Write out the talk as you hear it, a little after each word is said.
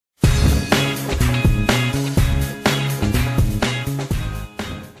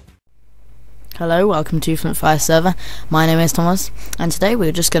Hello, welcome to Flintfire server. My name is Thomas, and today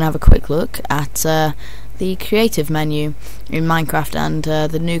we're just going to have a quick look at the creative menu in Minecraft and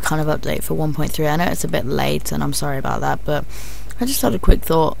the new kind of update for 1.3. I know it's a bit late, and I'm sorry about that, but I just had a quick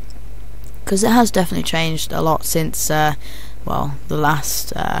thought, because it has definitely changed a lot since, well, the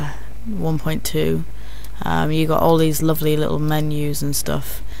last 1.2. You got all these lovely little menus and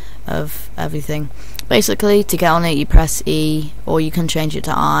stuff of everything. Basically, to get on it, you press E, or you can change it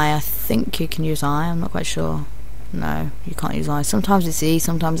to I. I think you can use I, I'm not quite sure. No, you can't use I. Sometimes it's E,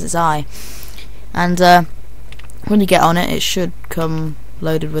 sometimes it's I. And when you get on it, it should come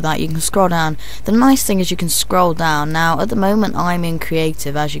loaded with that. You can scroll down. The nice thing is you can scroll down. Now, at the moment, I'm in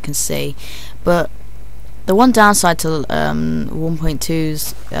creative, as you can see. But the one downside to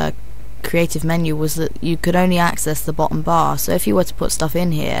 1.2's creative menu was that you could only access the bottom bar. So if you were to put stuff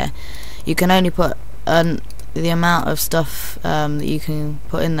in here, you can only put the amount of stuff that you can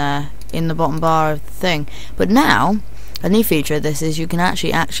put in there in the bottom bar of the thing. But now, a new feature of this is you can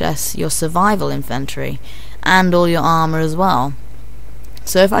actually access your survival inventory and all your armor as well.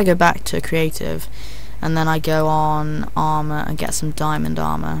 So if I go back to creative and then I go on armor and get some diamond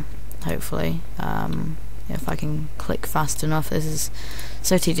armor, hopefully, if I can click fast enough. This is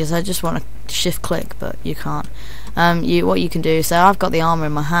so tedious. I just want to shift click, but you can't. What you can do, so I've got the armor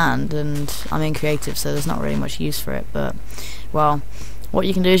in my hand and I'm in creative, so there's not really much use for it, but well, what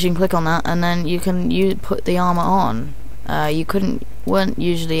you can do is you can click on that and then you put the armor on. You weren't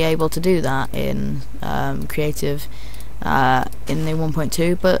usually able to do that in creative in the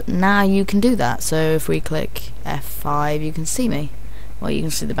 1.2, but now you can do that. So if we click F5, you can see me. Well, you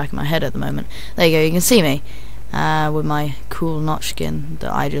can see the back of my head at the moment. There you go, you can see me with my cool Notch skin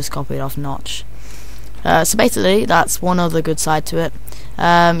that I just copied off Notch. So basically, that's one other good side to it.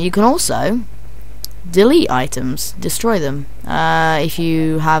 You can also delete items, destroy them, if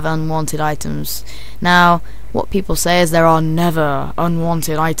you have unwanted items. Now, what people say is there are never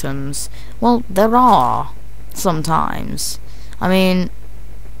unwanted items. Well, there are, sometimes. I mean,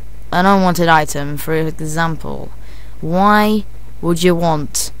 an unwanted item, for example, why would you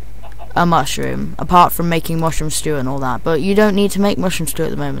want a mushroom, apart from making mushroom stew and all that? But you don't need to make mushroom stew at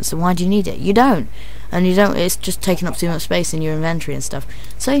the moment, so why do you need it? You don't. And you don't, it's just taking up too much space in your inventory and stuff.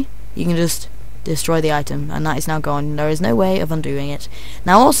 So, you can just destroy the item, and that is now gone. There is no way of undoing it.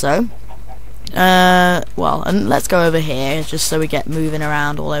 Now also, well, and let's go over here, just so we get moving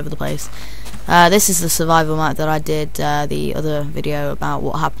around all over the place. This is the survival map that I did the other video about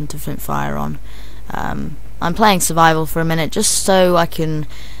what happened to Flintfire on. I'm playing survival for a minute just so I can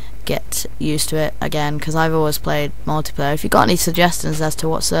get used to it again, because I've always played multiplayer. If you've got any suggestions as to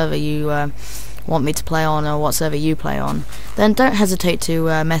what server you want me to play on, or what server you play on, then don't hesitate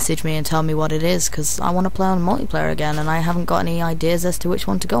to message me and tell me what it is, because I want to play on multiplayer again and I haven't got any ideas as to which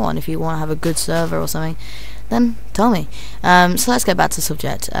one to go on. If you want to have a good server or something, then tell me. So let's get back to the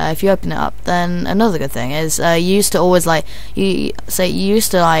subject. If you open it up, then another good thing is you used to always you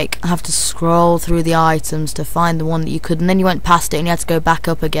used to have to scroll through the items to find the one that you could, and then you went past it and you had to go back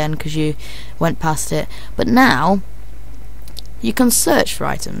up again because you went past it. But now you can search for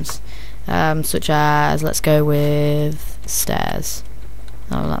items, such as, let's go with stairs.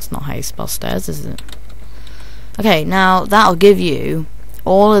 Oh, that's not how you spell stairs, is it? Okay, now that'll give you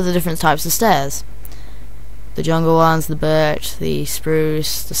all of the different types of stairs. The jungle ones, the birch, the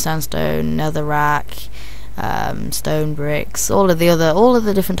spruce, the sandstone, netherrack, stone bricks, all of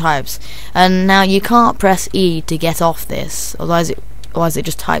the different types. And now you can't press E to get off this, otherwise it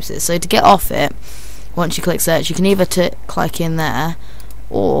just types it. So to get off it, once you click search, you can either click in there,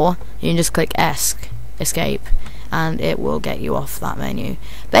 or you can just click escape, and it will get you off that menu.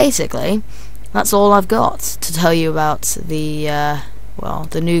 Basically, that's all I've got to tell you about the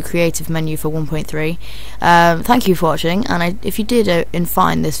the new creative menu for 1.3. Thank you for watching, and if you did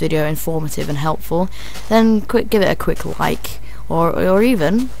find this video informative and helpful, then give it a quick like, or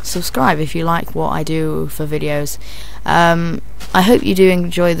even subscribe if you like what I do for videos. I hope you do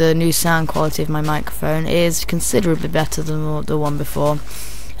enjoy the new sound quality of my microphone. It is considerably better than the one before.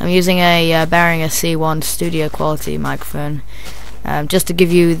 I'm using a Behringer C1 studio quality microphone, just to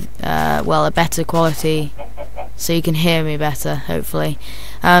give you a better quality, so you can hear me better, hopefully.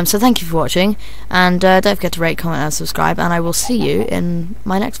 So thank you for watching, and don't forget to rate, comment and subscribe, and I will see you in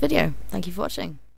my next video. Thank you for watching.